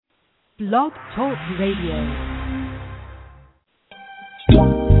Blog Talk Radio.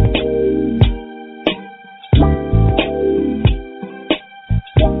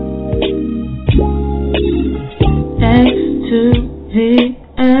 That's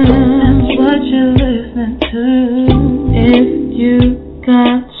what you're listening to. If you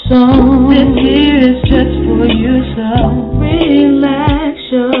got soul, this here is just for you, so relax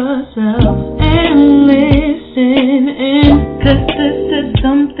yourself and listen in, 'cause this is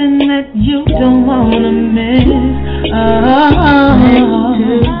something that you don't wanna miss.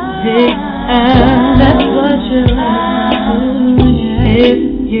 That's what you're listening to. If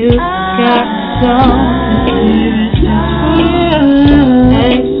you got soul,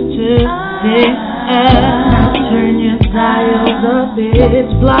 now turn your dials up,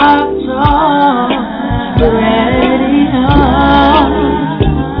 it's Block Talk Radio.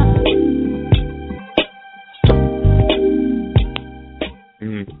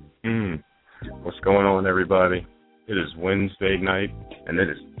 What's going on, everybody? It is Wednesday night, and it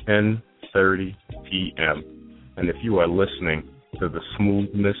is 10:30 p.m. And if you are listening to the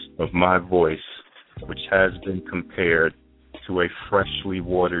smoothness of my voice, which has been compared to a freshly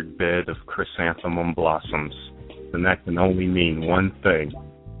watered bed of chrysanthemum blossoms, then that can only mean one thing,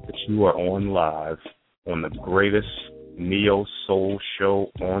 that you are on live on the greatest neo-soul show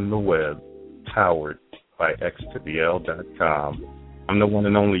on the web, powered by x2the-l.com. I'm the one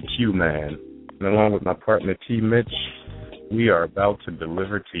and only Q-Man, and along with my partner T. Mitch, we are about to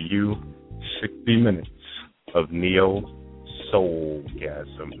deliver to you 60 minutes of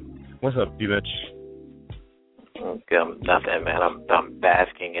neo-soulgasm. What's up, T. Mitch? Nothing, man. I'm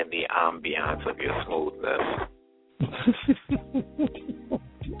basking in the ambiance of your smoothness.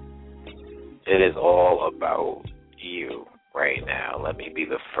 It is all about you right now. Let me be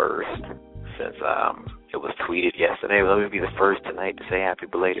the first, since it was tweeted yesterday. Let me be the first tonight to say happy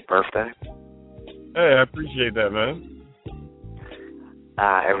belated birthday. Hey, I appreciate that, man.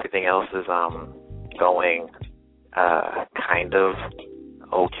 Everything else is going kind of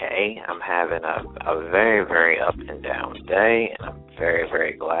okay. I'm having a very, very up and down day, and I'm very,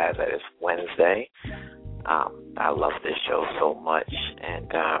 very glad that it's Wednesday. I love this show so much,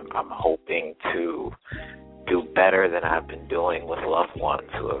 and I'm hoping to do better than I've been doing with loved ones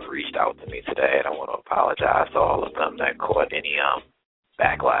who have reached out to me today, and I want to apologize to all of them that caught any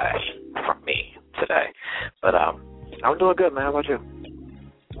backlash from me today. But I'm doing good, man. How about you?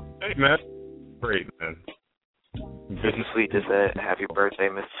 Hey, man. Great, man. Sister Sweet just said, happy birthday,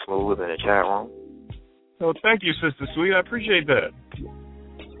 Mr. Smooth, in the chat room. Oh, thank you, Sister Sweet. I appreciate that.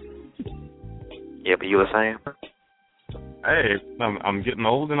 Yeah, but you were saying? Hey, I'm getting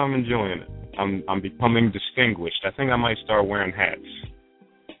old and I'm enjoying it. I'm becoming distinguished. I think I might start wearing hats.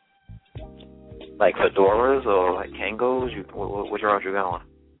 Like fedoras or like Kangos? Which route you going?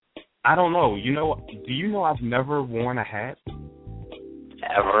 I don't know. Do you know I've never worn a hat?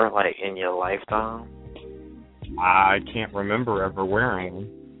 Ever, like in your lifetime? I can't remember ever wearing one.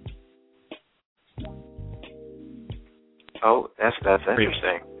 Oh, that's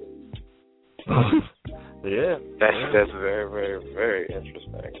interesting. Yeah. That's very, very, very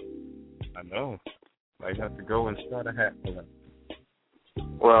interesting. I know. Might have to go and start a hat for that.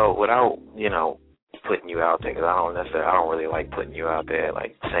 Well, without, putting you out there, because I don't really like putting you out there,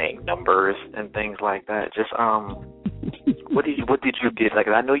 like saying numbers and things like that. Just what did you get? Like,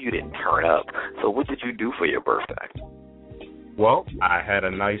 I know you didn't turn up. So what did you do for your birthday? Well, I had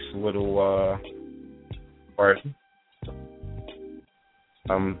a nice little party.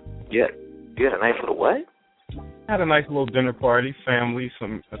 Yeah. You had a nice little what? I had a nice little dinner party, family,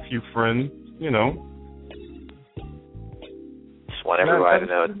 a few friends, Just want everybody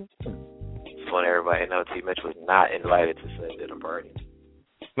to know. T. Mitch was not invited to said dinner party.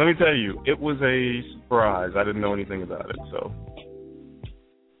 Let me tell you, it was a surprise. I didn't know anything about it, so,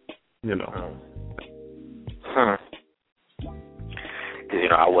 Because,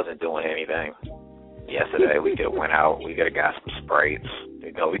 I wasn't doing anything. Yesterday, we could have went out. We could have got some Sprites.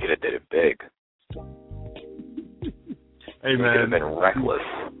 We could have did it big. Hey, man. We could have been reckless.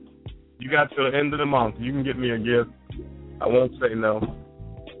 You got to the end of the month. You can get me a gift. I won't say no.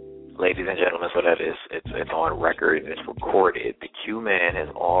 Ladies and gentlemen, so that is, it's on record and it's recorded. The Q-Man has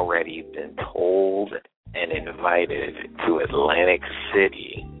already been told and invited to Atlantic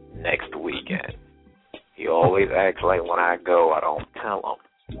City next weekend. He always acts like when I go, I don't tell him.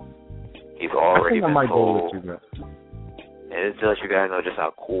 He's already been told. And it's to let you guys know just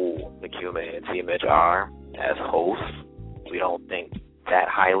how cool the Q-Man and T. Mitch are as hosts. We don't think that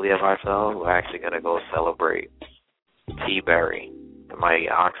highly of ourselves. We're actually going to go celebrate T. Berry, Mighty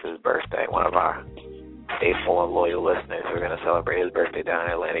Ox's birthday, one of our faithful and loyal listeners. We're going to celebrate his birthday down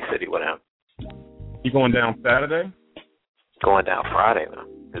in Atlantic City with him. You going down Saturday? Going down Friday, though.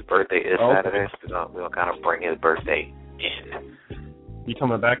 His birthday is Okay. Saturday, so we'll kind of bring his birthday in. You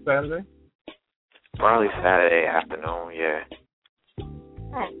coming back Saturday? Probably Saturday afternoon, yeah.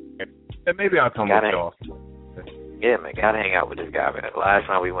 And maybe I'll come with y'all. Yeah, man, gotta hang out with this guy, man. Last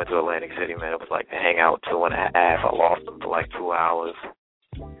time we went to Atlantic City, man, it was like to hang out 2.5. I lost him for like 2 hours.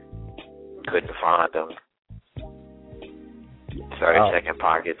 Couldn't find him. Started checking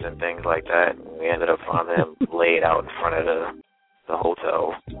pockets and things like that. We ended up finding him laid out in front of the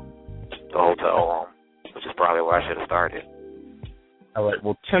hotel room, which is probably where I should have started. All right,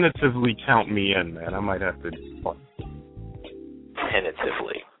 well, tentatively count me in, man. I might have to.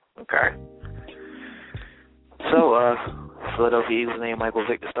 Tentatively. Okay. So, Philadelphia Eagles named Michael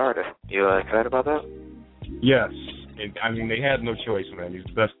Vick the starter. You excited about that? Yes. And, I mean, they had no choice, man. He's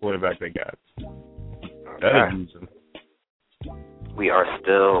the best quarterback they got. Okay. That is reason. We are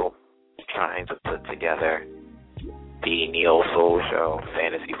still trying to put together the Neo Soul Show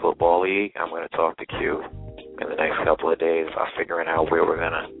Fantasy Football League. I'm going to talk to Q in the next couple of days about figuring out where we're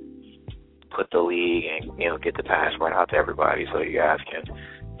going to put the league and, you know, get the password out to everybody so you guys can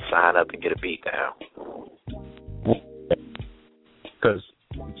sign up and get a beat down. Because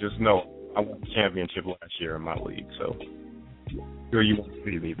just know, I won the championship last year in my league, so sure you won't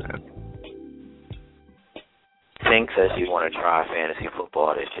see me, man. Tink says she want to try fantasy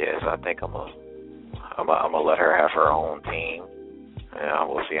football this year, so I think I'm gonna let her have her own team. And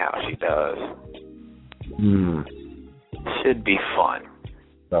we'll see how she does. Should be fun.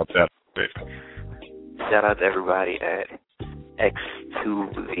 About that. Shout out to everybody at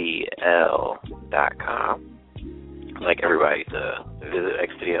x2thel.com. I'd like everybody to visit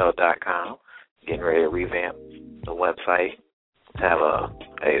x2thel.com. Getting ready to revamp the website to have a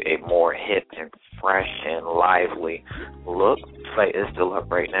more hip and fresh and lively look. The site is still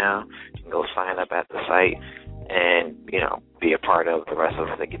up right now. You can go sign up at the site and, you know, be a part of the rest of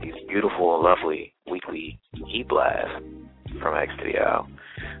us. They get these beautiful and lovely weekly e-blasts from X2L,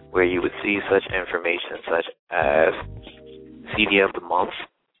 where you would see such information such as CD of the Month,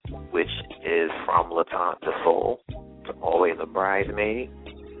 which is from Latanta Soul, Always a Bridesmaid.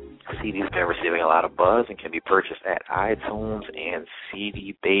 CD's been receiving a lot of buzz and can be purchased at iTunes and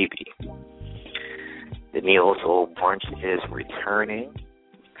CD Baby. The Neo Soul Brunch is returning.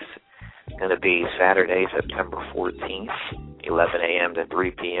 It's going to be Saturday, September 14th, 11 a.m. to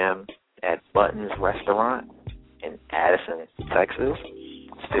 3 p.m. at Buttons Restaurant in Addison, Texas.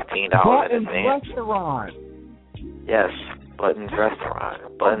 It's $15 in advance. Restaurant. Yes, Buttons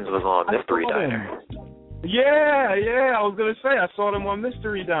Restaurant. Buttons was on Mystery Diner. Yeah, I was going to say, I saw them on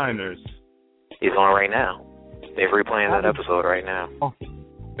Mystery Diners. He's on right now. They're replaying that episode right now. Oh,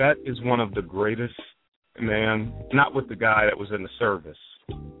 that is one of the greatest, man. Not with the guy that was in the service.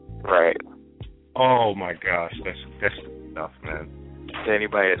 Right. Oh, my gosh. That's the stuff, man. To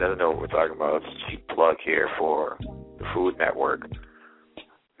anybody that doesn't know what we're talking about, it's a cheap plug here for the Food Network.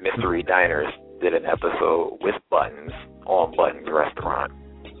 Mystery Diners did an episode with Buttons on Buttons Restaurant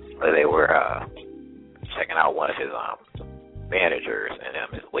where they were checking out one of his managers and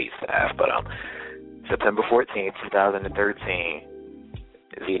his wait staff. But September 14th, 2013,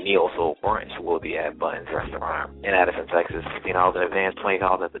 the Neo Soul Brunch will be at Buttons Restaurant in Addison, Texas. $15 in advance,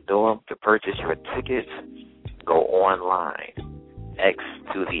 $20 at the door. To purchase your tickets, go online.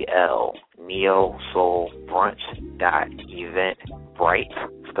 X2L Neo Soul Brunch.eventbrite,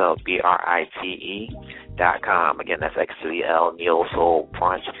 spelled BRITE.com. Again, that's X2L Neo Soul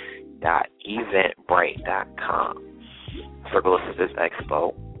Brunch.eventbrite.com. Circle us at this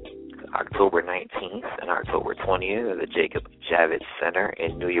expo, October 19th and October 20th at the Jacob Javits Center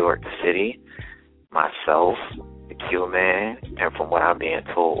in New York City. Myself, the Q-Man, and from what I'm being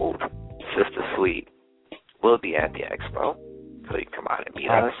told, Sister Sweet will be at the expo. So you can come out and meet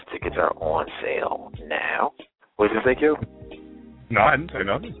us. Tickets are on sale now. What did you say, Q? No, I didn't say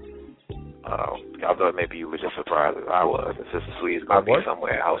nothing. I thought maybe you were just surprised as I was. And Sister Sweet is going to be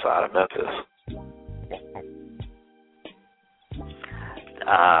somewhere outside of Memphis.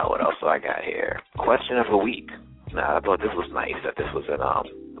 What else do I got here? Question of the week. Now, I thought this was nice that this was in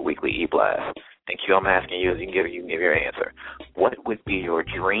the weekly e-blast. Thank you. I'm asking you. You can give your answer. What would be your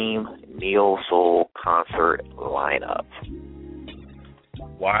dream Neo Soul concert lineup?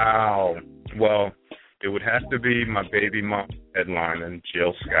 Wow. Well, it would have to be my baby mom headlining,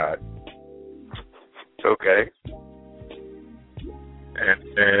 Jill Scott. Okay. And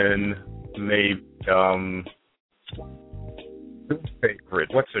then maybe favorite.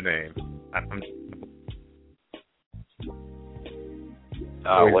 What's her name?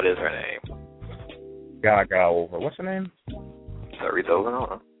 What is her name? Gaga over. What's her name? Terry Tobin.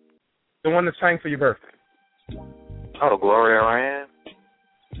 The one that sang for your birthday. Oh, Gloria Ryan?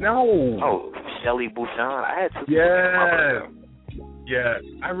 No. Oh, Shelley Bouchon. I had two. Yeah. Yeah,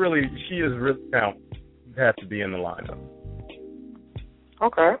 she is really talented. You have to be in the lineup.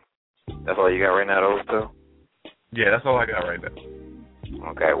 Okay. That's all you got right now, those two? Yeah, that's all I got right now.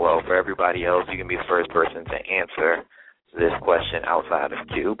 Okay, well, for everybody else, you can be the first person to answer this question outside of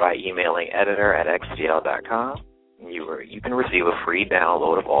Q by emailing editor@xgl.com. You can receive a free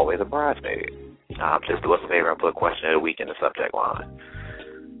download of Always a Bridesmaid. Just do us a favor and put question of the week in the subject line.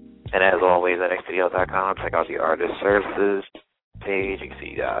 And as always, at xgl.com, check out the artist services page. You can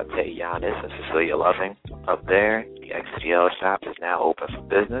see Tay Giannis and Cecilia Loving up there. The XGL shop is now open for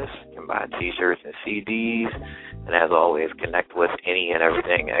business. You can buy T-shirts and CDs. And as always, connect with any and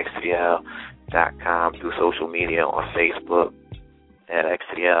everything XGL.com through social media on Facebook, at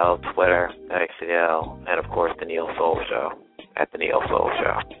XGL, Twitter, at XGL, and of course the Neil Soul Show, at the Neil Soul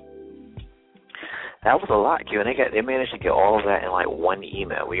Show. That was a lot, Q, and they managed to get all of that in like one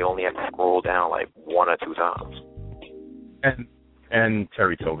email. We only have to scroll down like one or two times. And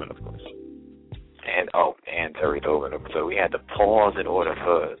Terry Tobin, of course. And Terry Tobin. So we had to pause in order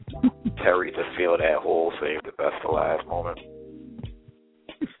for Terry to feel that whole save the best for last moment.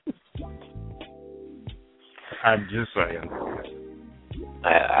 I'm just saying.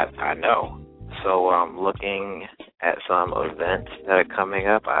 I know. So looking at some events that are coming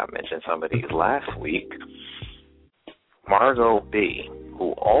up, I mentioned some of these last week. Margot B.,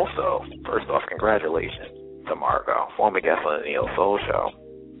 who also, first off, congratulations to Margot, former guest on the Neil Soul Show.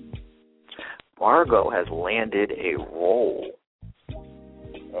 Margot has landed a role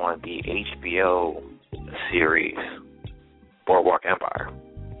on the HBO series Boardwalk Empire.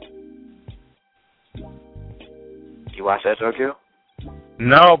 You watch that show, Q?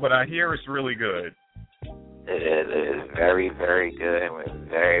 No, but I hear it's really good. It is very, very good, and we're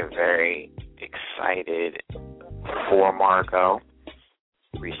very, very excited for Margot.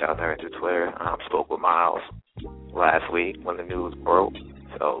 Reached out to her through Twitter. Spoke with Miles last week when the news broke,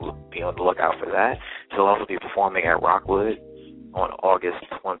 so be on the lookout for that. She'll also be performing at Rockwood on August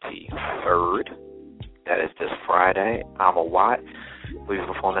 23rd. That is this Friday. Alma Watt will be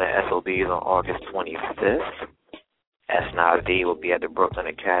performing at SOBs on August 25th. S9D will be at the Brooklyn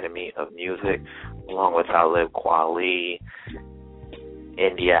Academy of Music, along with Talib Kweli,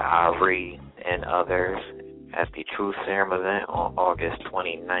 India Avery, and others at the Truth Serum event on August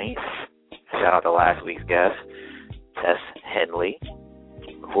 29th. Shout out to last week's guest, Tess Henley,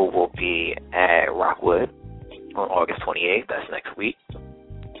 who will be at Rockwood on August 28th. That's next week.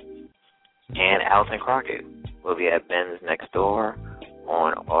 And Alton Crockett will be at Ben's Next Door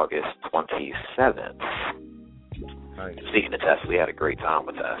on August 27th. Nice. Speaking of Tess, we had a great time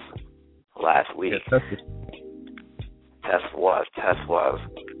with Tess last week. Yes, Tess was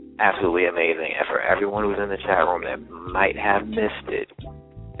absolutely amazing. And for everyone who's in the chat room that might have missed it,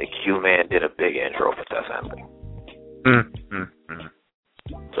 the Q-Man did a big intro for Tess Henley.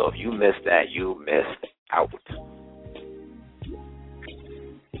 So if you missed that, you missed out.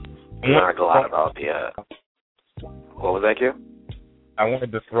 We learned a lot about the... what was that, Q? I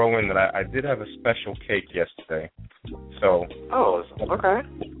wanted to throw in that I did have a special cake yesterday. So. Oh, okay.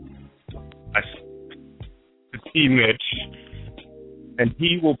 I see Mitch, and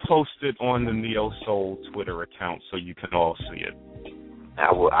he will post it on the Neo Soul Twitter account so you can all see it.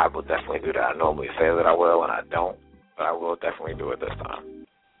 I will definitely do that. I normally say that I will, and I don't, but I will definitely do it this time.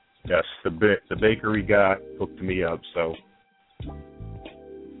 Yes, the bakery guy hooked me up, so.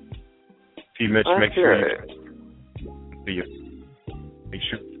 See, Mitch, make sure you make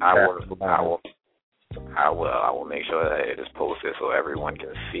sure. I will make sure that it is posted so everyone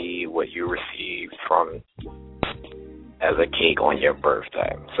can see what you received from as a cake on your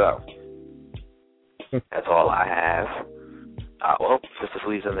birthday. So that's all I have. Sister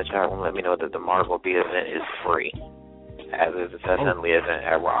Sweet's in the chat room. Let me know that the Margot B event is free, as is the Tess Henley event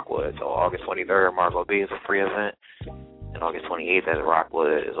at Rockwood. So August 23rd, Margot B is a free event, and August 28th at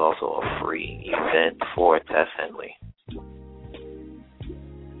Rockwood is also a free event for Tess Henley.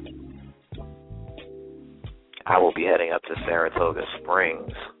 I will be heading up to Saratoga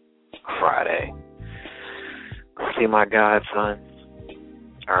Springs Friday. See my godson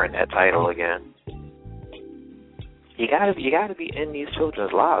earn that title again. You gotta be in these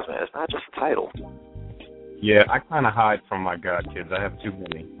children's lives, man. It's not just a title. Yeah, I kind of hide from my godkids. I have too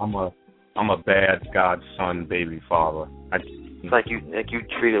many. I'm a bad godson, baby father. It's like you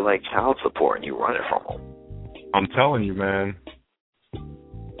treat it like child support and you run it from them. I'm telling you, man.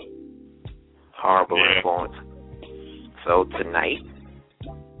 Horrible influence. So tonight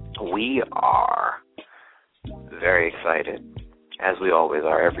we are very excited, as we always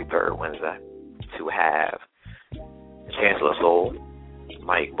are every third Wednesday, to have the Chancellor of Soul,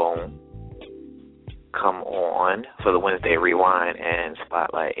 Mike Boone, come on for the Wednesday Rewind and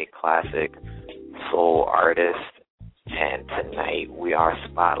spotlight a classic soul artist. And tonight we are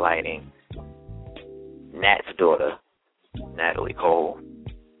spotlighting Nat's daughter, Natalie Cole,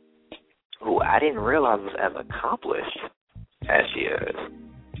 who I didn't realize was as accomplished as she is.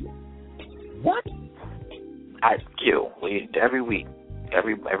 What? Every week,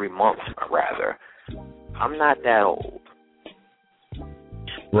 every month rather. I'm not that old.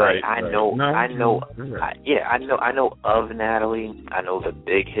 Right. I right. know. No, I know. right. I know of Natalie. I know the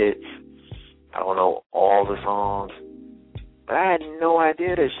big hits. I don't know all the songs, but I had no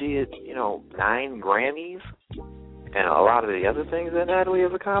idea that she had, 9 Grammys and a lot of the other things that Natalie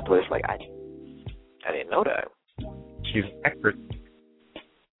has accomplished. Like I didn't know that. She's an actress.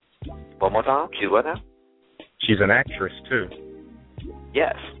 One more time. She's what now? She's an actress too.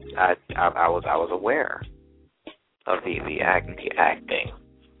 Yes, I was aware of the acting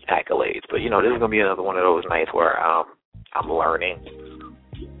accolades, but this is gonna be another one of those nights where I'm learning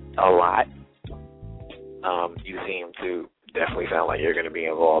a lot. You seem to definitely sound like you're gonna be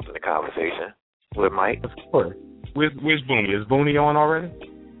involved in the conversation with Mike. Of course. Where's Booney? Is Booney on already?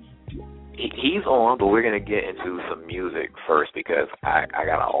 He's on, but we're gonna get into some music first because I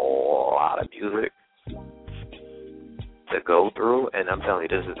got a lot of music to go through, and I'm telling you,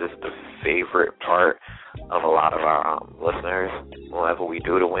 this is the favorite part of a lot of our listeners. Whenever we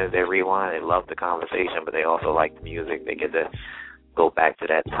do the Wednesday Rewind, they love the conversation, but they also like the music. They get to go back to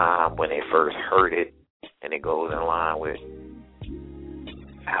that time when they first heard it, and it goes in line with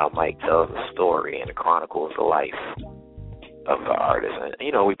how Mike tells the story and chronicles the life of the artist.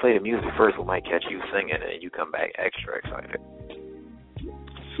 And, we play the music first, we might catch you singing, and you come back extra excited.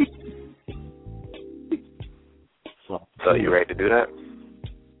 So you ready to do that?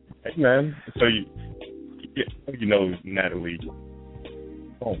 Hey, man. So you know Natalie.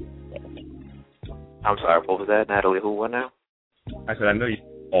 Oh. I'm sorry, what was that? Natalie who, what now? I said I know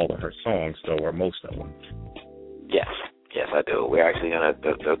all of her songs, though, or most of them. Yes, I do. We're actually going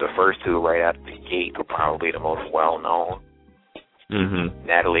to, the first two right out the gate are probably the most well-known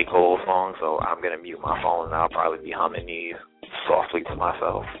Natalie Cole songs, so I'm going to mute my phone and I'll probably be humming these softly to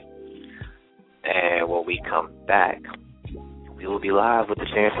myself. And when we come back, we will be live with the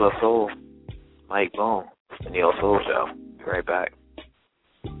Chancellor of Soul, Mike Boone, the Neo Soul Show. Be right back.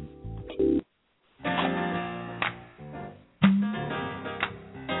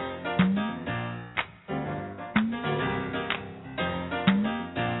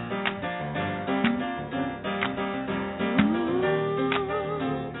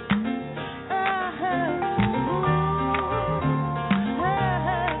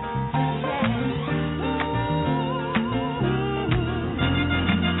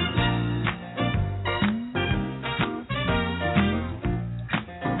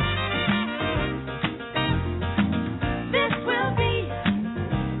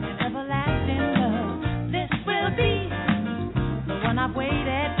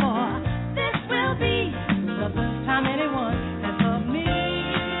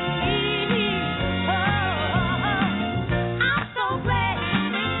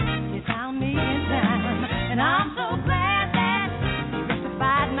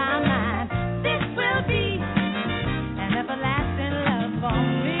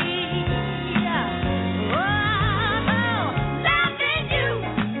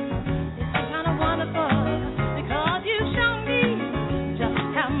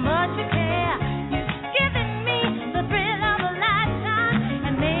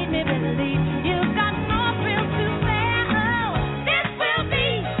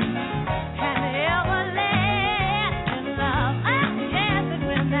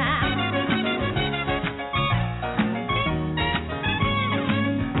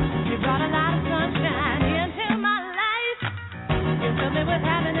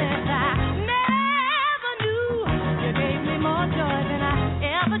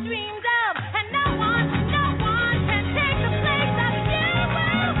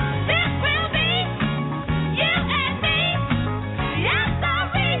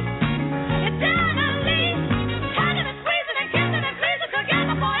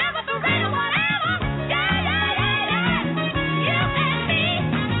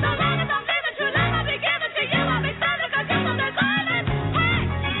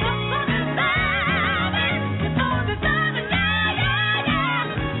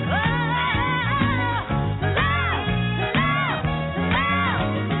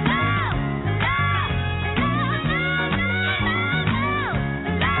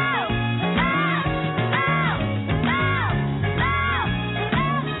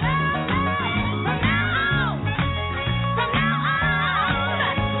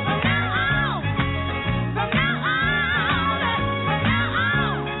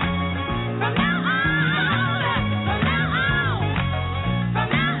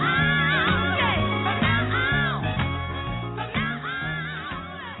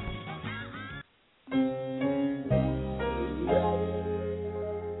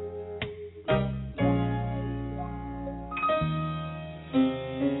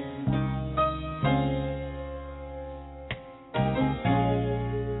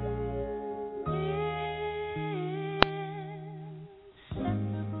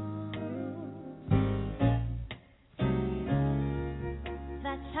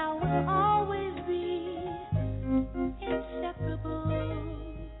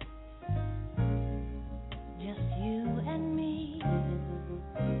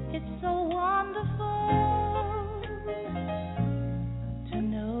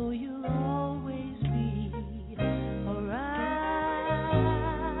 you'll always be around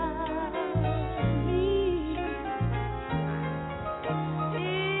me.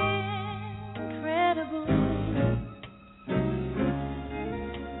 Incredible,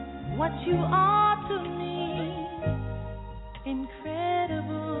 what you are to me.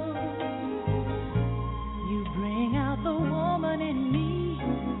 Incredible, you bring out the woman in me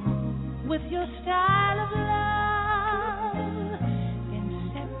with your style of love.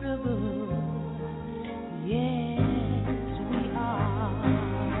 Inseparable, yes, we are.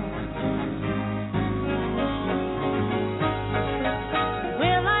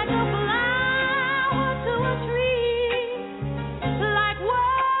 We're like a flower to a tree, like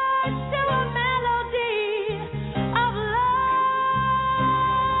words to a melody of love.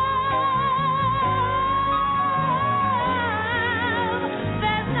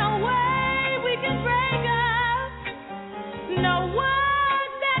 There's no way we can break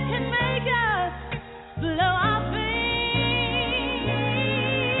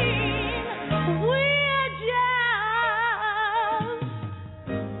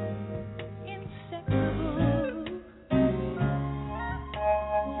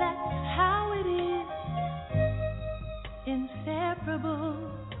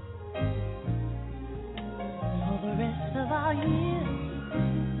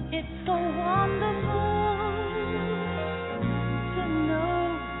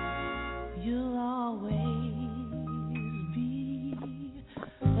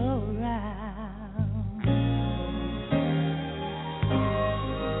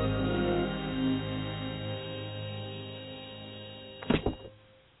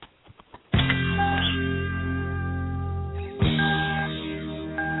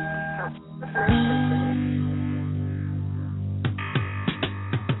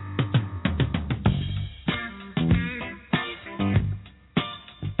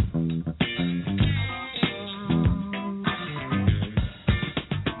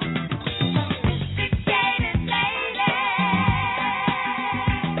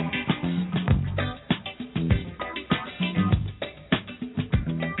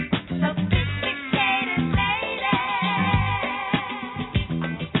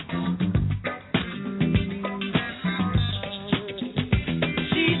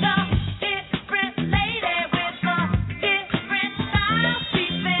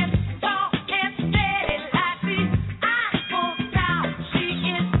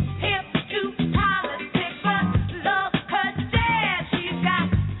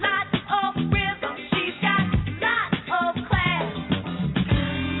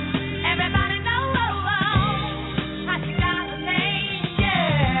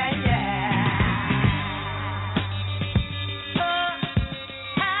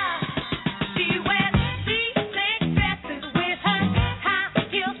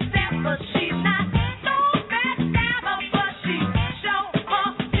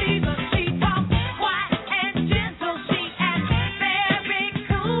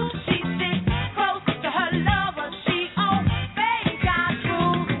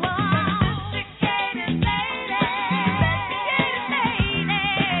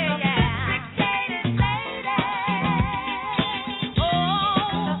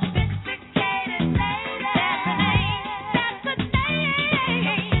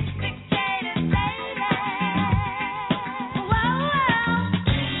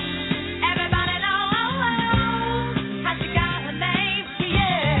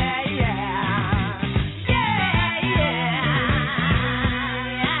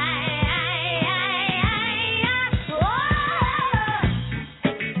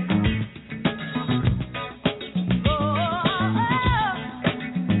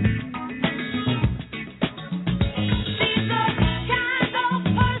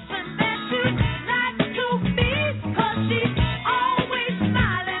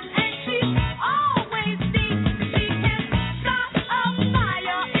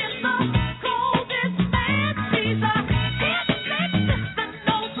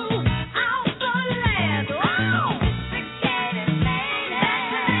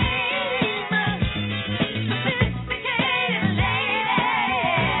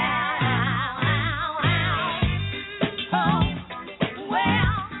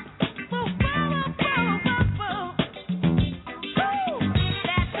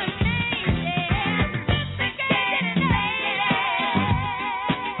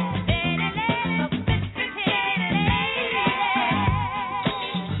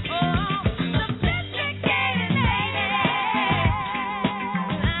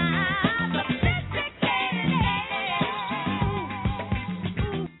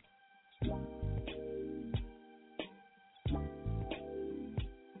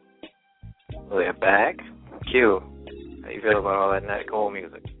We're back. Q, how you feel about all that Natalie Cole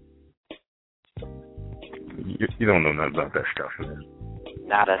music? You don't know nothing about that stuff, man.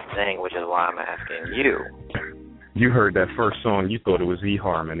 Not a thing, which is why I'm asking you. You heard that first song, you thought it was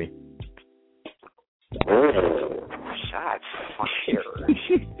eHarmony. Shots fired.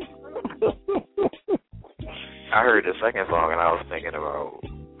 I heard the second song and I was thinking about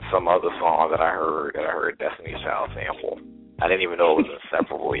some other song that I heard Destiny's Child sample. I didn't even know it was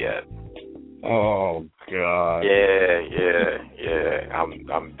Inseparable yet. Oh God. Yeah.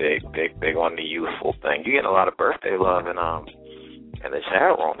 I'm big on the youthful thing. You getting a lot of birthday love in the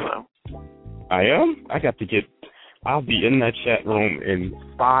chat room now. I am? I'll be in that chat room in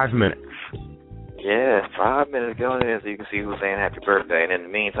 5 minutes. Yeah, 5 minutes. Go in there so you can see who's saying happy birthday. And in the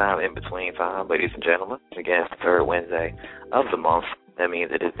meantime, in between time, ladies and gentlemen, again, it's the third Wednesday of the month. That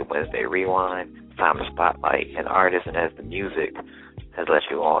means it is the Wednesday Rewind. It's time to spotlight an artist, and as the music has let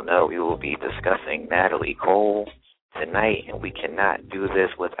you all know, we will be discussing Natalie Cole tonight, and we cannot do this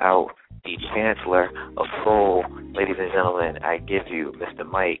without the Chancellor of Soul. Ladies and gentlemen, I give you Mr.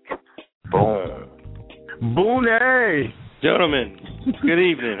 Mike Boone. Boone, hey! Gentlemen, good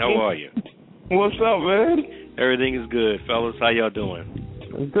evening. How are you? What's up, man? Everything is good, fellas. How y'all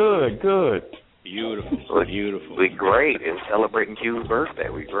doing? Good. Beautiful. We great. It's celebrating Q's birthday.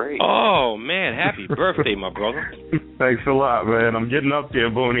 We great. Oh, man. Happy birthday, my brother. Thanks a lot, man. I'm getting up there,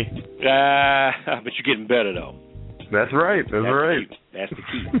 Booney. But you're getting better, though. That's right. That's the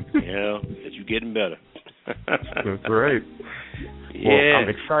key. You know, that you're getting better. That's right. Yeah. Well, I'm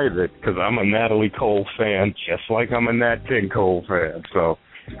excited because I'm a Natalie Cole fan, just like I'm a Nat King Cole fan. So.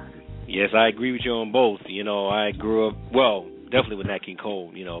 Yes, I agree with you on both. You know, I grew up, definitely with Nat King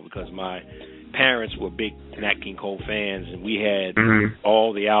Cole, you know, because my parents were big Nat King Cole fans, and we had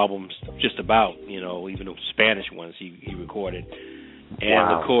all the albums just about, you know, even the Spanish ones he recorded.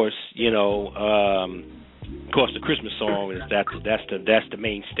 And, of course, you know, the Christmas song, that's the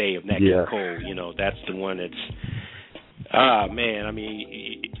mainstay of Nat King Cole. You know, that's the one that's, man, I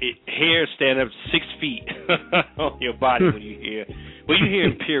mean, hair stand up 6 feet on your body when you hear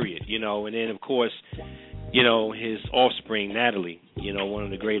him, period, you know. And then, of course, you know, his offspring, Natalie, you know, one of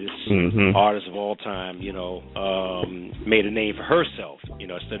the greatest artists of all time, you know, made a name for herself, you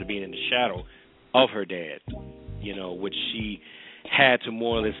know, instead of being in the shadow of her dad, you know, which she had to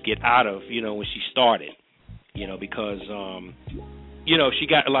more or less get out of, you know, when she started, you know, because, you know, she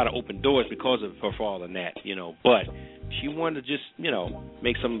got a lot of open doors because of her father, Nat, you know, but she wanted to just, you know,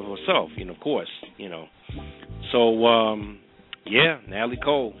 make something of herself, you know, of course, you know. So, Natalie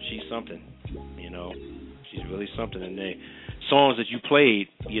Cole, she's something, you know. She's really something. And the songs that you played,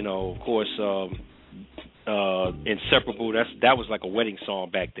 you know, of course, Inseparable, that was like a wedding song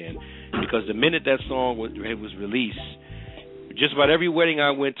back then. Because the minute that song was released, just about every wedding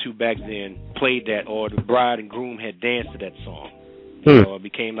I went to back then played that, or the bride and groom had danced to that song. You know, it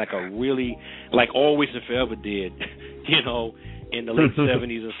became like a really, like Always and Forever did, you know, in the late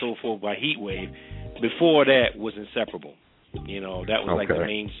 70s and so forth by Heatwave. Before that was Inseparable. You know, that was like the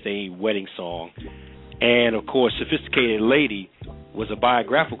mainstay wedding song. And, of course, Sophisticated Lady was a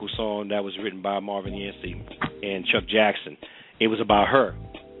biographical song that was written by Marvin Yancey and Chuck Jackson. It was about her.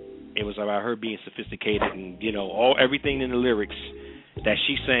 It was about her being sophisticated, and, you know, everything in the lyrics that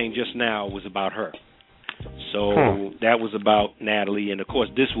she sang just now was about her. So that was about Natalie. And, of course,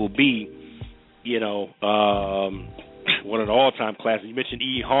 this will be, you know, one of the all-time classics. You mentioned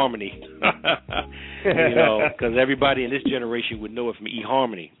eHarmony, you know, because everybody in this generation would know it from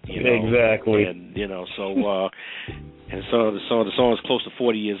eHarmony. You know? Exactly. And, you know, so the song is close to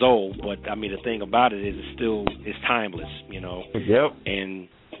 40 years old, but, I mean, the thing about it is it's timeless, you know. Yep. And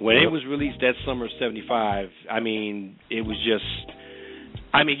when it was released that summer of 75, I mean, it was just,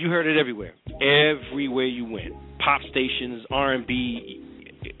 I mean, you heard it everywhere. Everywhere you went. Pop stations, R&B.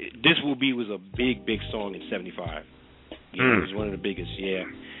 This Will Be was a big, big song in 75. You know, it was one of the biggest,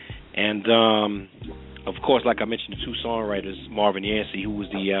 And, of course, like I mentioned, the two songwriters, Marvin Yancey, who was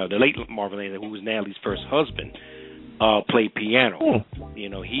the late Marvin Yancey, who was Natalie's first husband, played piano. You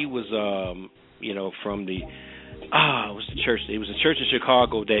know, he was, you know, from the, it was the church. It was a church in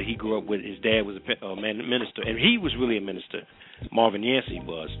Chicago that he grew up with. His dad was a minister, and he was really a minister. Marvin Yancey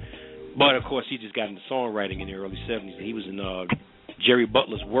was. But, of course, he just got into songwriting in the early 70s. He was in Jerry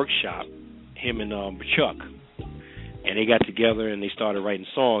Butler's workshop, him and Chuck. And they got together and they started writing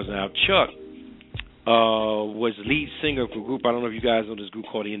songs. Now, Chuck was the lead singer for a group. I don't know if you guys know this group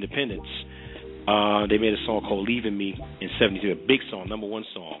called The Independents. They made a song called Leaving Me in 73, a big song, number one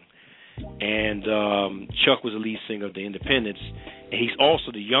song. And Chuck was the lead singer of The Independents. And he's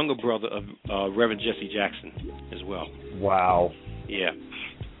also the younger brother of Reverend Jesse Jackson as well. Wow. Yeah.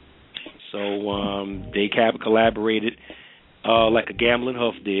 So they collaborated like a Gamblin'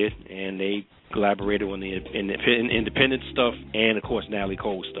 Huff did, and they collaborated on the independent stuff and, of course, Natalie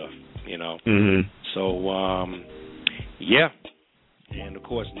Cole stuff, you know. Mm-hmm. So, yeah. And, of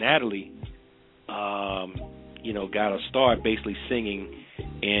course, Natalie, you know, got a start basically singing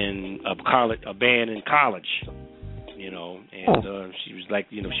in a band in college, you know, and she was like,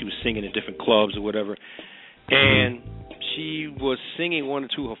 you know, she was singing in different clubs or whatever. And she was singing one or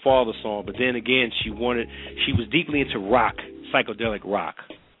two of her father's songs, but then again, she was deeply into rock, psychedelic rock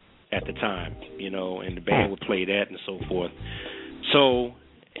at the time, you know, and the band would play that and so forth. So,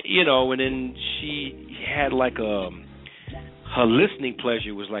 you know, and then she had like her listening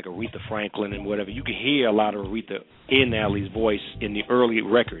pleasure was like Aretha Franklin and whatever. You could hear a lot of Aretha in Natalie's voice in the early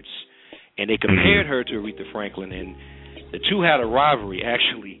records, and they compared her to Aretha Franklin, and the two had a rivalry,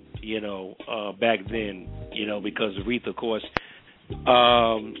 actually, you know, back then, you know, because Aretha, of course,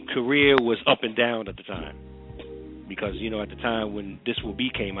 career was up and down at the time. Because, you know, at the time when This Will Be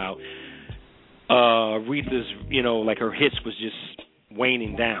came out, Aretha's, you know, like her hits was just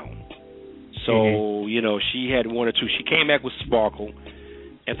waning down. So, you know, she had one or two. She came back with Sparkle.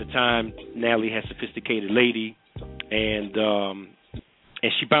 At the time, Natalie had Sophisticated Lady, and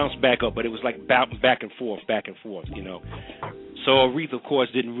she bounced back up, but it was like back and forth, you know. So Aretha, of course,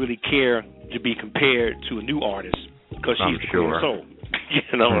 didn't really care to be compared to a new artist because she's the Queen of Soul.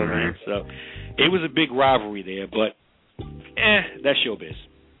 You know what I mean? So it was a big rivalry there, but that's showbiz.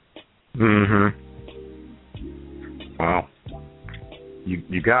 Wow.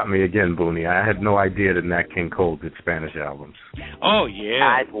 You got me again, Booney. I had no idea that Nat King Cole did Spanish albums. Oh,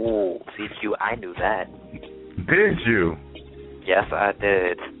 yeah. CQ, I knew that. Did you? Yes, I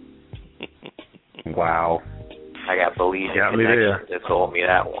did. Wow. I got Belize Connection that told me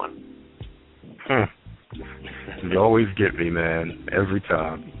that one. You always get me, man. Every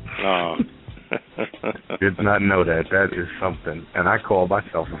time. Oh. Did not know that. That is something. And I call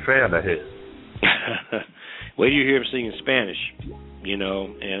myself a fan of his. Wait till you hear him singing Spanish, you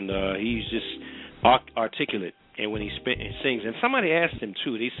know, and he's just articulate. And when he sings, and somebody asked him,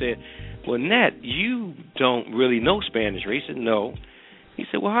 too, they said, well, Nat, you don't really know Spanish, right? He said, no. He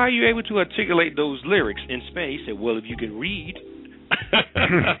said, well, how are you able to articulate those lyrics in Spanish? He said, well, if you can read,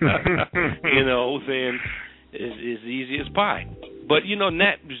 you know, then it's easy as pie. But, you know,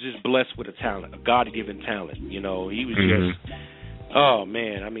 Nat was just blessed with a talent, a God-given talent. You know, he was just, oh,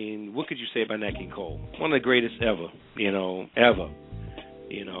 man, I mean, what could you say about Nat King Cole? One of the greatest ever, you know, ever.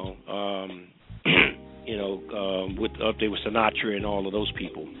 You know, with up there with Sinatra and all of those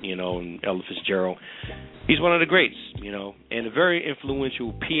people, you know, and Ella Fitzgerald. He's one of the greats, you know, and a very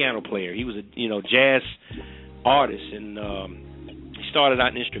influential piano player. He was a, you know, jazz artist, and he started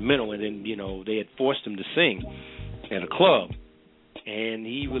out instrumental, and then, you know, they had forced him to sing at a club, and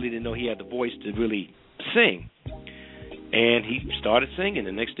he really didn't know he had the voice to really sing. And he started singing,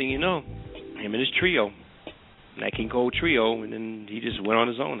 and next thing you know, him and his trio, Nat King Cole Trio, and then he just went on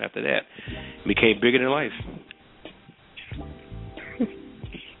his own after that. Became bigger than life.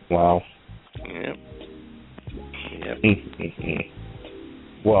 Wow. Yep.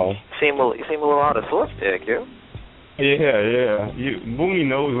 Well, you seem a little out of sorts there, Q. Yeah. Booney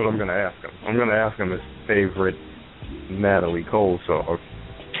knows what I'm going to ask him. I'm going to ask him his favorite Natalie Cole song.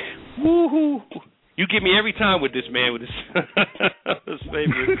 Woohoo! You get me every time with this man, with his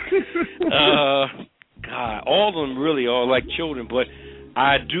favorite. God, all of them really are like children, but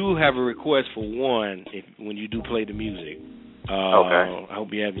I do have a request for one when you do play the music. Okay. I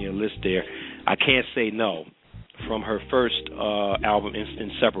hope you have your list there. I Can't Say No, from her first album,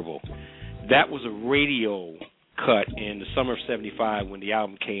 Inseparable. That was a radio cut in the summer of '75 when the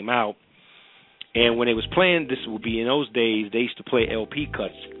album came out. And when they was playing, this would be in those days, they used to play LP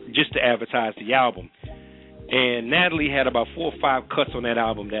cuts just to advertise the album. And Natalie had about 4 or 5 cuts on that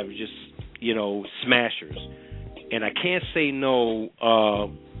album that were just, you know, smashers. And I Can't Say No I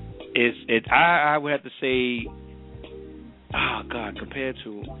would have to say, oh, God, compared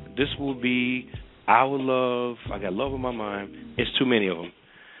to This Will Be, Our Love, I Got Love on My Mind, it's too many of them.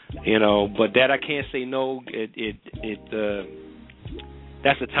 You know, but that I Can't Say No,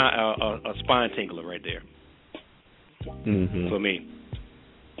 that's a spine tingler right there for me.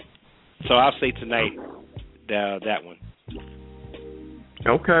 So I'll say tonight that one.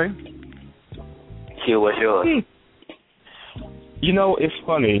 Okay. Q, what's yours? You know, it's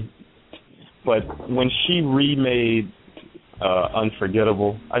funny, but when she remade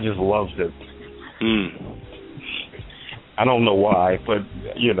Unforgettable, I just loved it. I don't know why, but,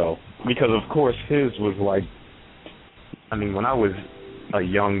 you know, because, of course, his was like, I mean, when I was a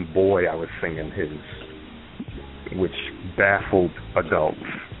young boy, I was singing his, which baffled adults.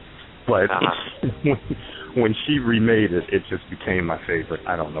 But when she remade it, it just became my favorite.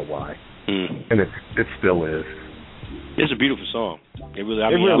 I don't know why. And it still is. It's a beautiful song. It really, I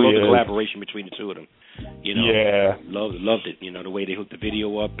really love is. the collaboration between the two of them. You know, yeah. loved it. You know, the way they hooked the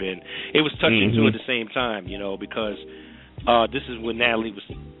video up, and it was touching too at the same time. You know, because this is when Natalie was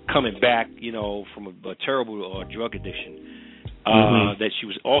coming back. You know, from a terrible drug addiction that she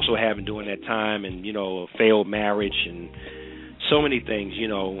was also having during that time, and you know, a failed marriage and so many things. You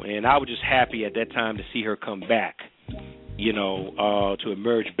know, and I was just happy at that time to see her come back. You know, to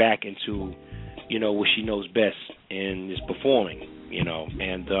emerge back into, you know, what she knows best and is performing. You know,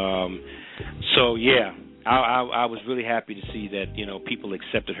 and so yeah, I was really happy to see that, you know, people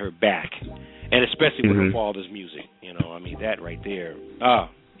accepted her back, and especially with her father's music. You know, I mean, that right there. Yeah,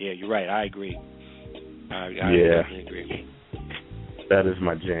 you're right. I agree. I definitely agree. That is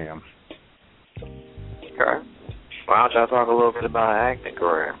my jam. Okay. Why don't y'all talk a little bit about her acting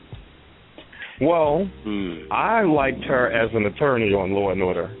career? Well, I liked her as an attorney on Law and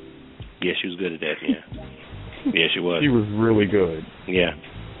Order. Yeah, she was good at that. Yeah. Yeah, she was. She was really good. Yeah.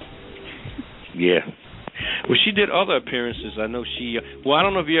 Yeah. Well, she did other appearances. I know she. Well, I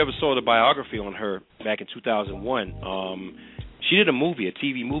don't know if you ever saw the biography on her back in 2001. She did a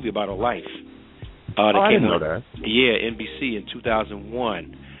TV movie about her life. I didn't know that. Yeah, NBC in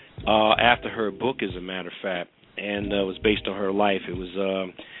 2001. After her book, as a matter of fact, and it was based on her life. It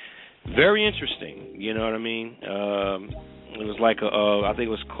was very interesting. You know what I mean? It was like I think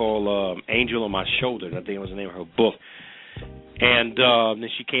it was called Angel on My Shoulder. I think it was the name of her book. And then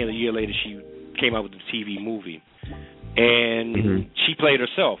she came a year later. She came out with the TV movie, and she played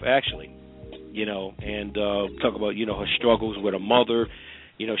herself actually. You know, and talk about, you know, her struggles with her mother.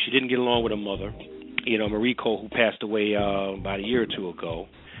 You know, she didn't get along with her mother. You know, Marie Cole, who passed away about a year or two ago.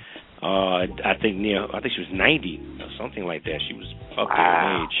 I think she was 90 or something like that. She was up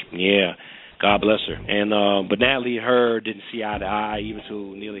there in age. Yeah. God bless her. And but Natalie and her didn't see eye to eye even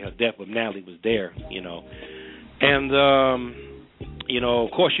to nearly her death, but Natalie was there, you know. And you know,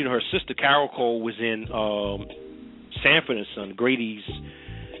 of course, you know, her sister Carol Cole was in Sanford and Son, Grady's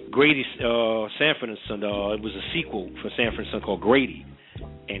Sanford and Son. It was a sequel for Sanford and Son called Grady.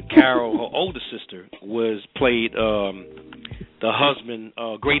 And Carol, her older sister, played the husband,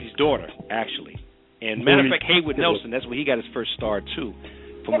 Grady's daughter, actually. And matter of fact, Haywood Nelson, that's where he got his first star too,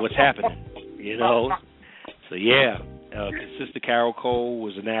 from What's Happening. You know, so yeah, his sister Carol Cole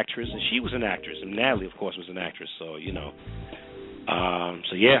was an actress, and she was an actress, and Natalie, of course, was an actress. So you know,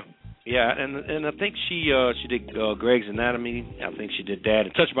 so yeah, and I think she did Greg's Anatomy. I think she did that.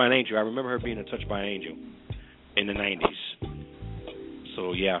 And Touched by an Angel. I remember her being in Touched by an Angel in the '90s.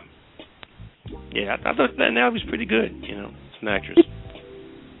 So yeah, I thought that Natalie was pretty good. You know, as an actress.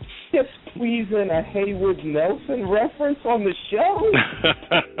 Just squeeze in a Haywood Nelson reference on the show?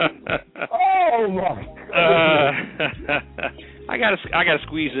 Oh my God! I gotta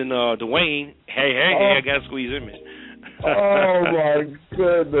squeeze in Dwayne. Hey, I gotta squeeze him in. Oh my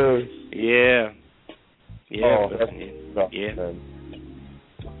goodness! Yeah. Oh, that's yeah. Man.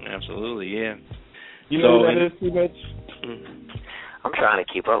 Absolutely, yeah. You know what that is too much? I'm trying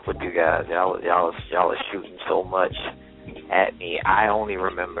to keep up with you guys. Y'all are shooting so much at me. I only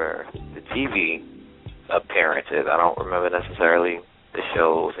remember the TV appearances. I don't remember necessarily the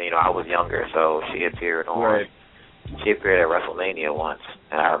shows. You know, I was younger, so she appeared on. Right. She appeared at WrestleMania once,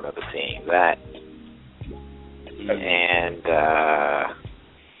 and I remember seeing that. And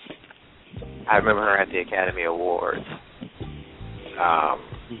I remember her at the Academy Awards.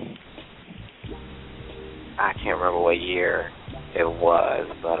 I can't remember what year it was,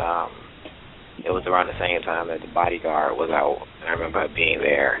 but it was around the same time that The Bodyguard was out. And I remember being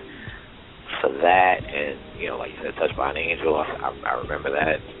there for that, and you know, like you said, Touched by an Angel. I remember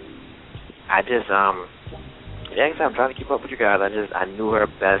that. I just next time I'm trying to keep up with you guys. I knew her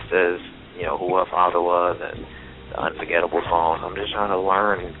best as, you know, who her father was and the Unforgettable songs. I'm just trying to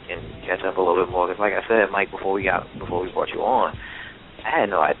learn and catch up a little bit more. Because like I said, Mike, before we brought you on, I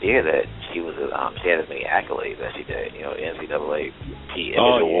had no idea that she had as many accolades as she did. You know, the NCAA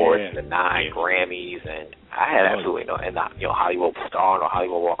Image Awards, and the 9 Grammys, and I had absolutely no, and you know, Hollywood Star or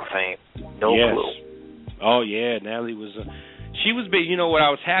Hollywood Walk of Fame, no clue. Oh yeah, Natalie was. She was big. You know what I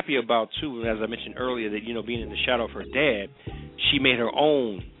was happy about too, as I mentioned earlier, that, you know, being in the shadow of her dad, she made her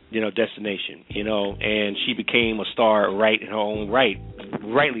own, you know, destination. You know, and she became a star right in her own right,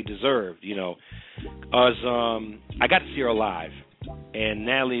 rightly deserved. You know, I got to see her live. And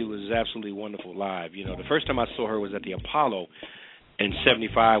Natalie was absolutely wonderful live. You know, the first time I saw her was at the Apollo in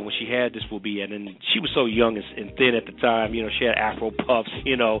 '75 when she had This Will Be, and then she was so young and thin at the time. You know, she had Afro puffs.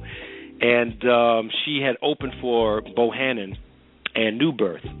 You know, and she had opened for Bohannon and New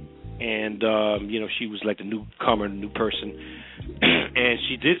Birth. and she was like the newcomer, the new person, and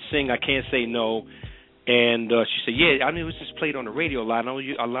she did sing "I Can't Say No," and she said, "Yeah, I mean it was just played on the radio a lot. I know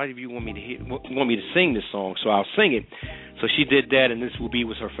a lot of you want me to sing this song, so I'll sing it." So she did that, and this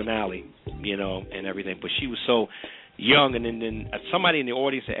was her finale, and everything. But she was so young, and then somebody in the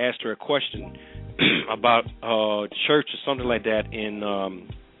audience had asked her a question about church or something like that in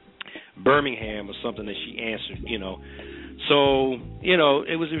Birmingham or something, that she answered, So,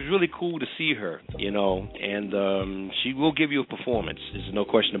 it was really cool to see her, and she will give you a performance. There's no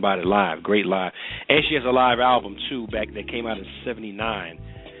question about it, live, great live. And she has a live album, too, that came out in 1979.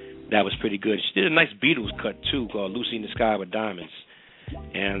 That was pretty good. She did a nice Beatles cut, too, called Lucy in the Sky with Diamonds.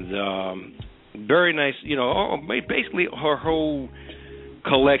 And very nice, basically her whole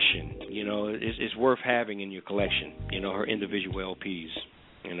collection, is worth having in your collection, her individual LPs,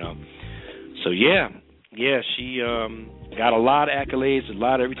 So, yeah, she got a lot of accolades,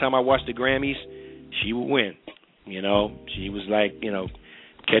 every time I watched the Grammys, she would win, She was like,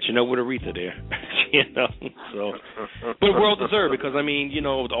 catching up with Aretha there, So, but well deserved, because, I mean,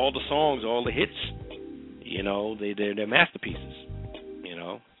 all the songs, all the hits, they're masterpieces,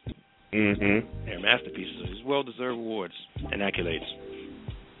 Mm-hmm. They're masterpieces. It's well-deserved awards and accolades.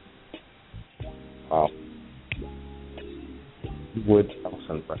 Wow. Wood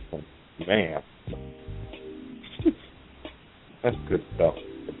Thousand, man. That's good stuff.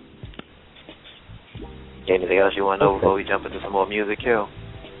 Anything else you want to know before we jump into some more music, Kel?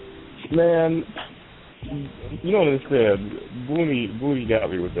 Man, you don't understand. Booney got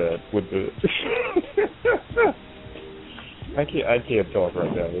me with that. With the I can't talk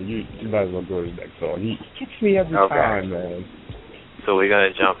right now. You might as well go to the next song. He kicks me every time, man. So we're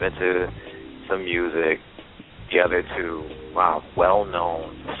gonna jump into some music. The other two,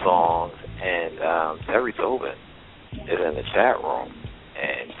 well-known songs, and Terry Tobin is in the chat room,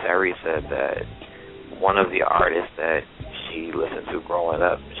 and Terry said that one of the artists that she listened to growing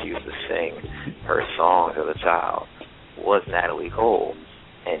up, she used to sing her songs as a child, was Natalie Cole,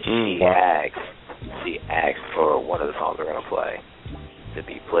 and she asked for one of the songs we're going to play to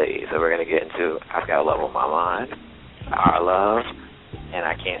be played. So we're going to get into I've Got Love on My Mind, Our Love, and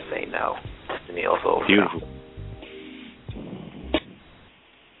I Can't Say No. It's the Neo Soul Beautiful. Show.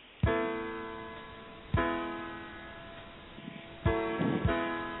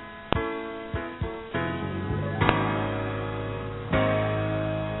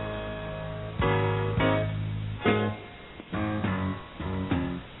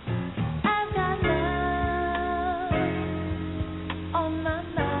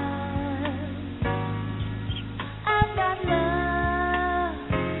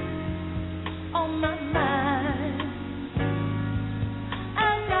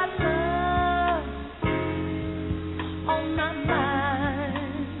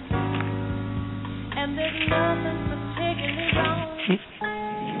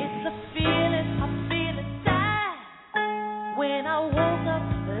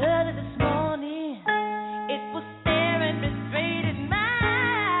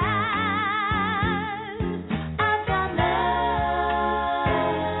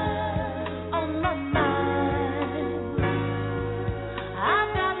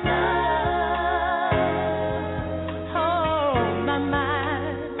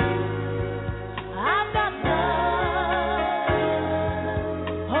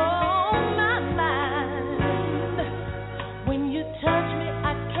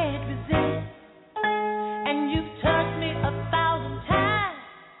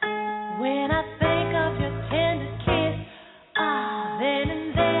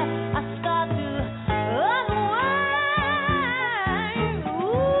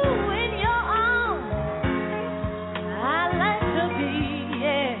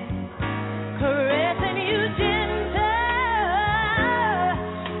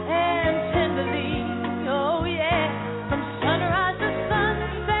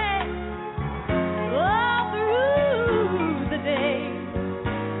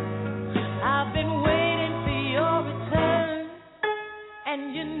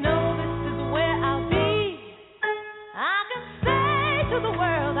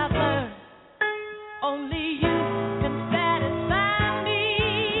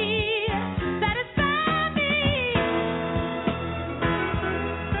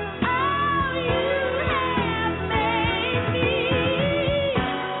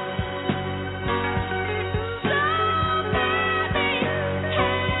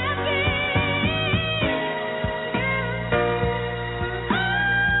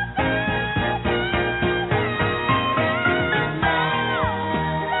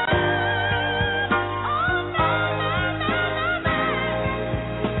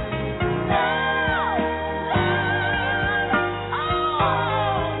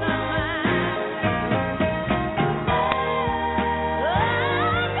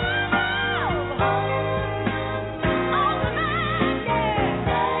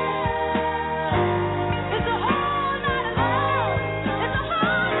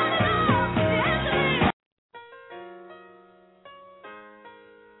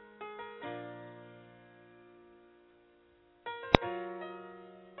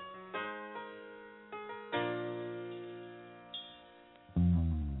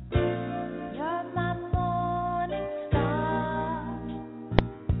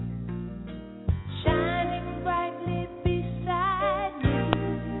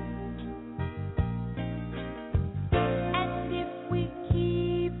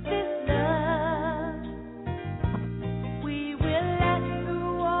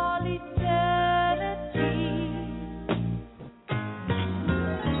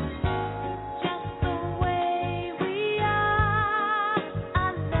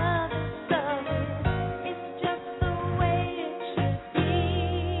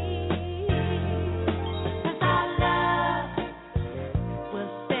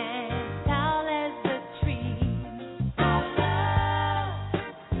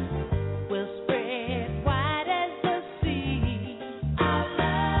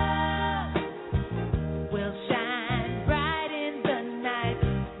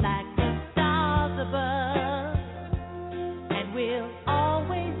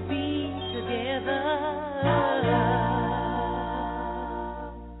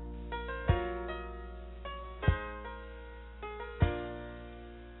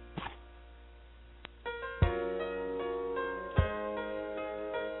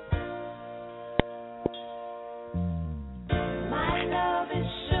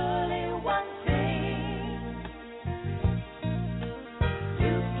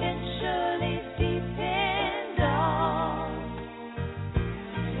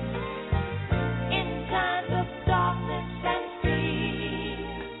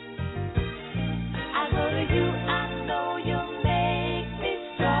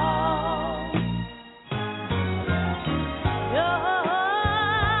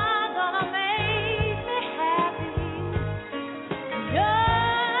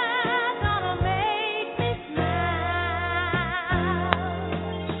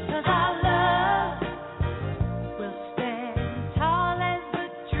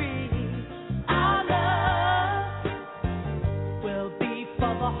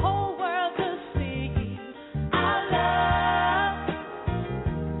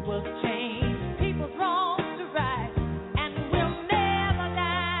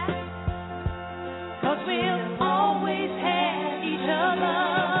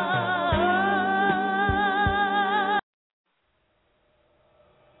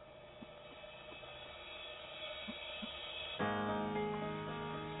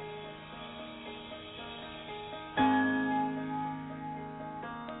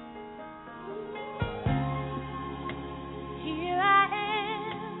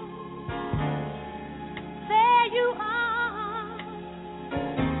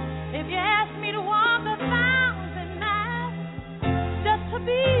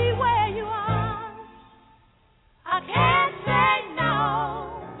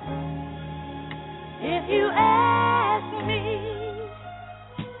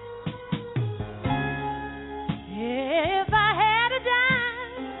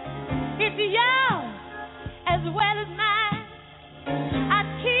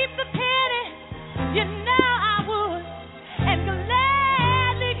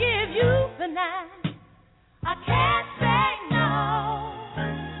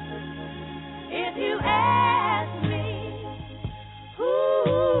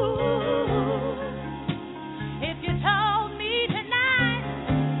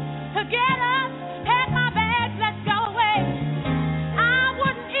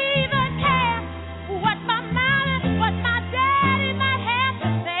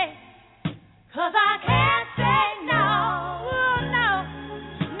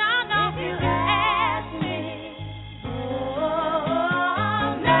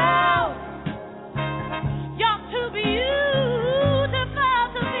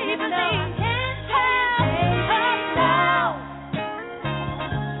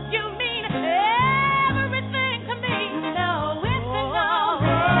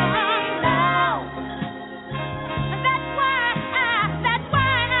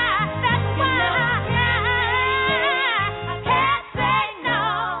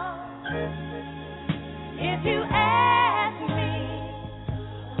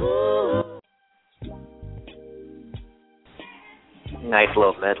 nice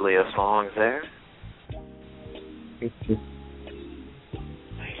little medley of songs there.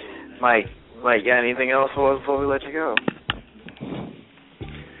 Mike, you got anything else for us before we let you go?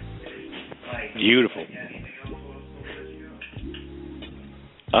 Beautiful.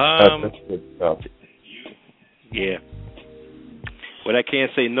 That's good stuff. Yeah. But I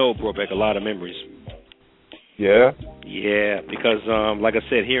can't say no, brought back a lot of memories. Yeah? Yeah, because, like I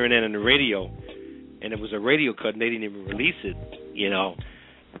said, hearing that on the radio, and it was a radio cut, and they didn't even release it, you know.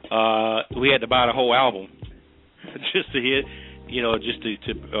 We had to buy the whole album just to hear, you know, just to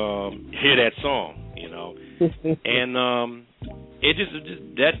hear that song, you know. And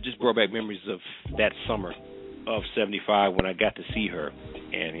that just brought back memories of that summer of '75 when I got to see her,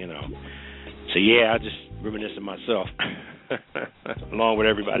 and you know, so yeah, I just reminiscing myself along with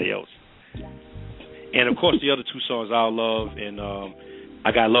everybody else. And of course, the other two songs I love, and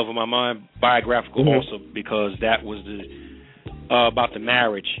I Got Love on My Mind, biographical also, because that was about the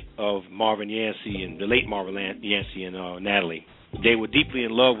marriage of Marvin Yancey and the late Marvin Yancey and Natalie. They were deeply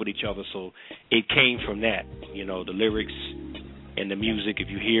in love with each other, so it came from that. You know, the lyrics and the music. If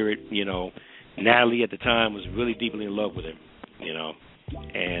you hear it, you know, Natalie at the time was really deeply in love with him. You know,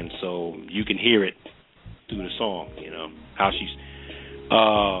 and so you can hear it through the song. You know how she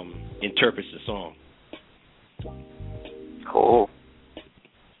interprets the song. Cool.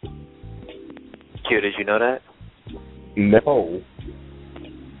 Q, did you know that? No.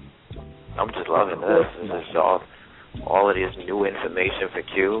 I'm just loving this. This is all of this new information for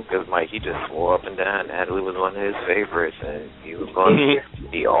Q, because Mike, he just swore up and down Natalie was one of his favorites, and he was going to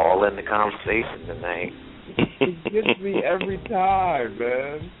be all in the conversation tonight. It gets me every time,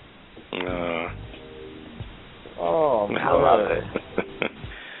 man. Oh, man. I love it.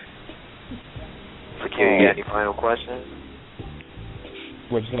 So, Q, you got any final questions?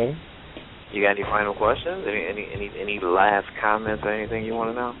 What's that? You got any final questions? Any last comments or anything you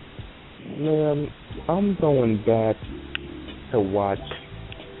want to know? Man, I'm going back to watch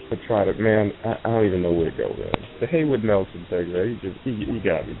to try to. Man, I don't even know where to go, man. The Haywood Nelson thing, man. He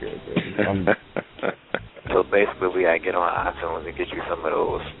got me good, man. So basically, we gotta get on iTunes and get you some of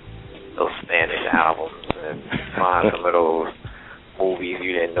those Spanish albums and find some of those movies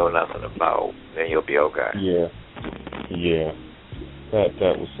you didn't know nothing about. Then you'll be okay. Yeah.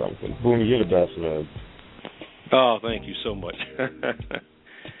 That was something. Boone, you're the best, man. Oh, thank you so much.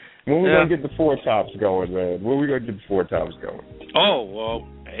 When we gonna get the Four Tops going, man? When we gonna get the Four Tops going? Oh, well,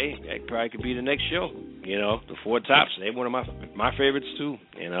 hey, that probably could be the next show. You know, the Four Tops. They're one of my favorites too.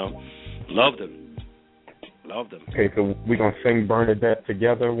 You know, love them. Okay, so we gonna sing Bernadette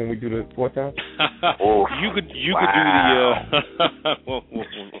together when we do the Four Tops? You could do the.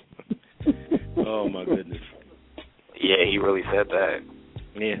 Oh my goodness. Yeah, he really said that.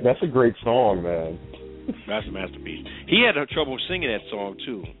 Yeah, that's a great song, man. That's a masterpiece. He had trouble singing that song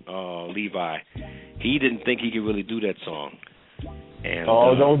too, Levi. He didn't think he could really do that song. And,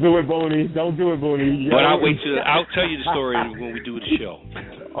 don't do it, Boney. Don't do it, Boney. But I'll tell you the story when we do the show.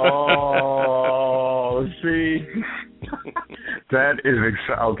 Oh, see, that is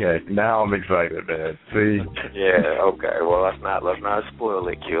okay. Now I'm excited, man. See. Yeah. Okay. Well, let's not spoil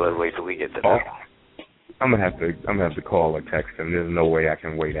it, Q. Let's wait till we get to that. I'm gonna have to call or text him. There's no way I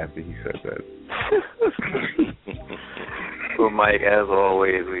can wait after he says that. Well, Mike, as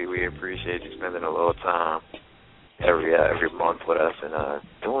always, we appreciate you spending a little time every month with us and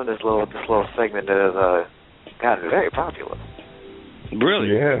doing this little segment that has gotten very popular. Really?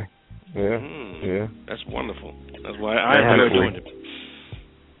 Yeah. Yeah. That's wonderful. That's why I enjoy doing it.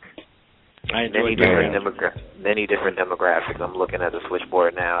 I enjoy many different demographics. I'm looking at the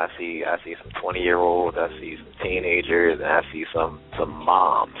switchboard now. I see some 20-year-olds. I see some teenagers, and I see some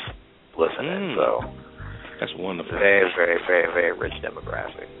moms listening. So that's wonderful. Very, very, very, very rich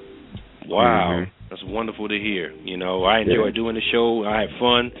demographic. Wow, that's wonderful to hear. You know, I enjoy doing the show. I have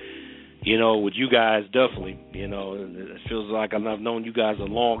fun. You know, with you guys, definitely. You know, it feels like I've known you guys a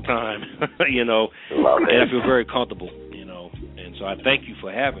long time. You know, and I feel very comfortable. You know, and so I thank you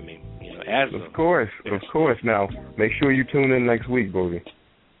for having me. Of course. Now, make sure you tune in next week, Boogie.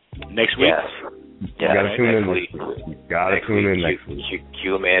 Next week? Yes. You gotta tune in next week. You gotta tune in next week.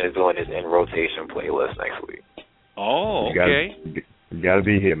 Q-Man is doing his in rotation playlist next week. Oh, okay. You gotta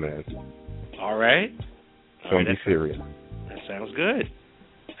be here, man. All right. Don't be serious. That sounds good.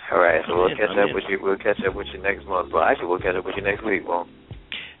 All right, so we'll catch up with you. We'll catch up with you next month. Well, actually, we'll catch up with you next week, Well,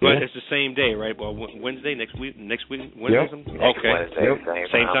 it's the same day, right? Well, Wednesday next week. Wednesday. Yep. Okay. Wednesday,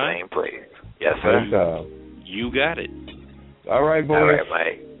 same time. Same place. Yes, sir. You got it. All right, boys. All right,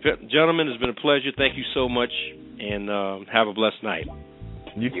 Mike. Gentlemen, it's been a pleasure. Thank you so much, and have a blessed night.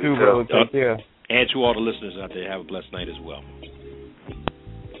 You too, brother. Take care. And to all the listeners out there, have a blessed night as well.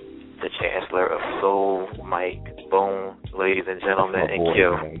 the Chancellor of Soul, Mike Boone, ladies and gentlemen, and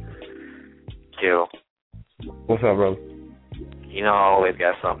Q. What's up, brother? You know, I always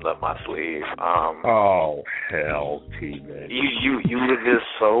got something up my sleeve. Oh, hell, T-Man. You were just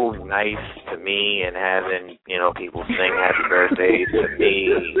so nice to me and having, people sing happy birthday to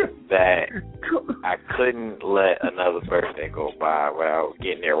me that I couldn't let another birthday go by without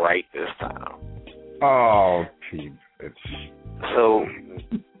getting it right this time. Oh, T. So,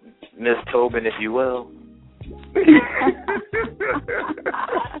 Miss Tobin, if you will.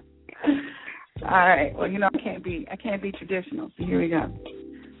 All right. Well, I can't be traditional. So here we go.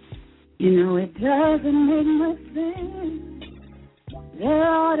 It doesn't make much sense. There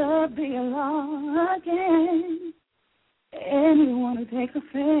ought to be a law again. Anyone who takes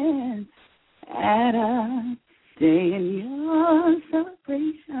offense at a day in your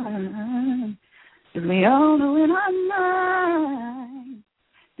celebration, 'cause we all know in our mind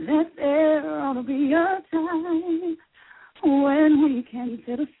that there ought to be a time when we can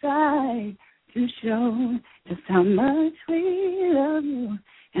set aside to show just how much we love you.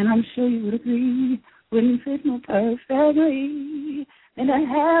 And I'm sure you would agree, wouldn't fit more perfectly than to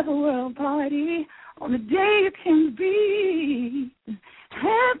have a world party on the day you came to be.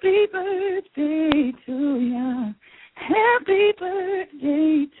 Happy birthday to ya. Happy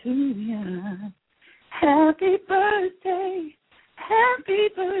birthday to ya. Happy birthday. Happy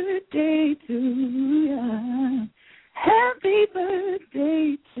birthday to ya. Happy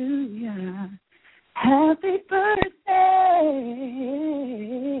birthday to ya. Happy birthday.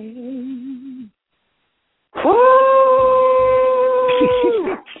 Woo!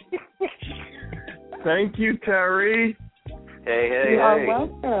 Thank you, Terry. Hey. You are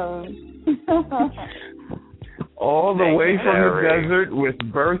welcome. All the way from the desert with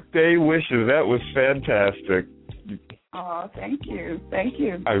birthday wishes. That was fantastic. Oh, thank you.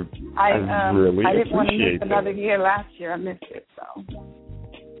 I really I didn't want to miss appreciate another that. year last year. I missed it, so.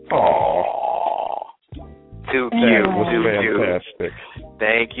 Oh, Too that cute. was fantastic.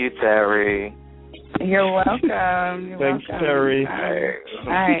 Thank you, Terry. You're welcome. You're Thanks, welcome. Terry. All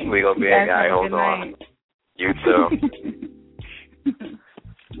right. We gonna be a guy. Hold on. You too.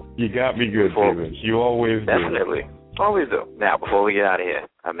 You got me good, David. You always do. Definitely. Always do. Now, before we get out of here,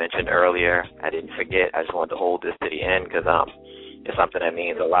 I mentioned earlier, I didn't forget, I just wanted to hold this to the end because it's something that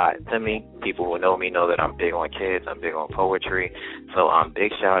means a lot to me. People who know me know that I'm big on kids, I'm big on poetry. So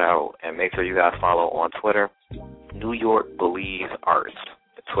big shout out, and make sure you guys follow on Twitter, New York Believes Arts.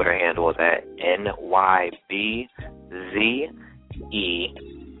 The Twitter handle is at NYBZE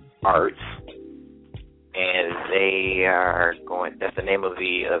Arts. And they are that's the name of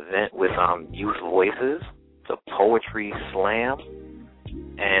the event with Youth Voices. It's a poetry slam,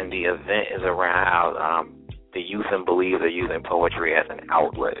 and the event is around how the youth and Believe are using poetry as an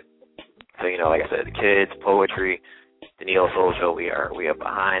outlet. So, like I said, the kids, poetry, the Neo Soul Show, we are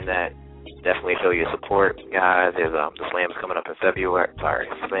behind that. Definitely show your support, guys. There's the slam is coming up in February. Sorry,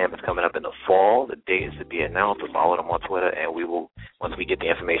 the slam is coming up in the fall. The date is to be announced. So follow them on Twitter, and we will, once we get the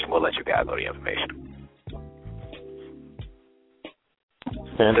information, we'll let you guys know the information.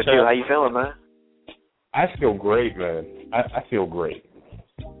 Fantastic. So, Q, how you feeling, man? I feel great, man. I feel great.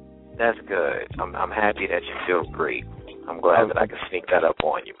 That's good. I'm happy that you feel great. I'm glad that I can sneak that up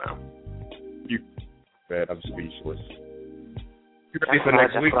on you, man. Man, I'm speechless. That's what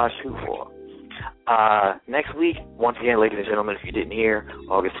I shoot for. Next week, once again, ladies and gentlemen, if you didn't hear,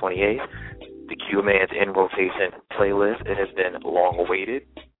 August 28th, the Q-Man's In Rotation playlist. It has been long awaited,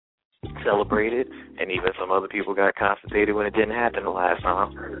 celebrated, and even some other people got constipated when it didn't happen the last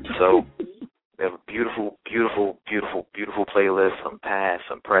time. So we have a beautiful, beautiful, beautiful, beautiful playlist, some past,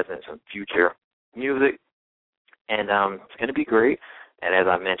 some present, some future music, and it's going to be great. And as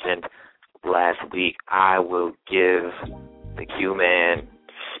I mentioned last week, I will give the Q-Man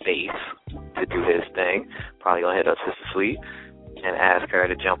space to do his thing. Probably going to hit up Sister Sweet and ask her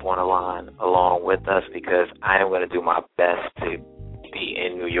to jump on a line along with us because I am going to do my best to be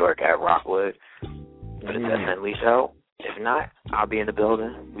in New York at Rockwood for the Tess Henley show. If not, I'll be in the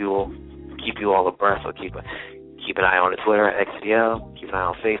building. We will keep you all abreast. So keep an eye on the Twitter at XCL, keep an eye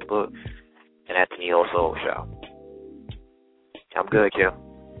on Facebook, and at the Neo Soul Show. I'm good, Q.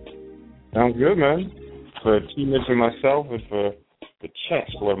 Sounds good, man. For T-Mitch and myself, and for the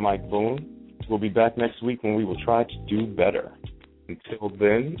Chancellor, Mike Boone, we'll be back next week when we will try to do better. Until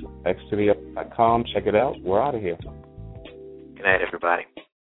then, xtotheup.com. Check it out. We're out of here. Good night, everybody.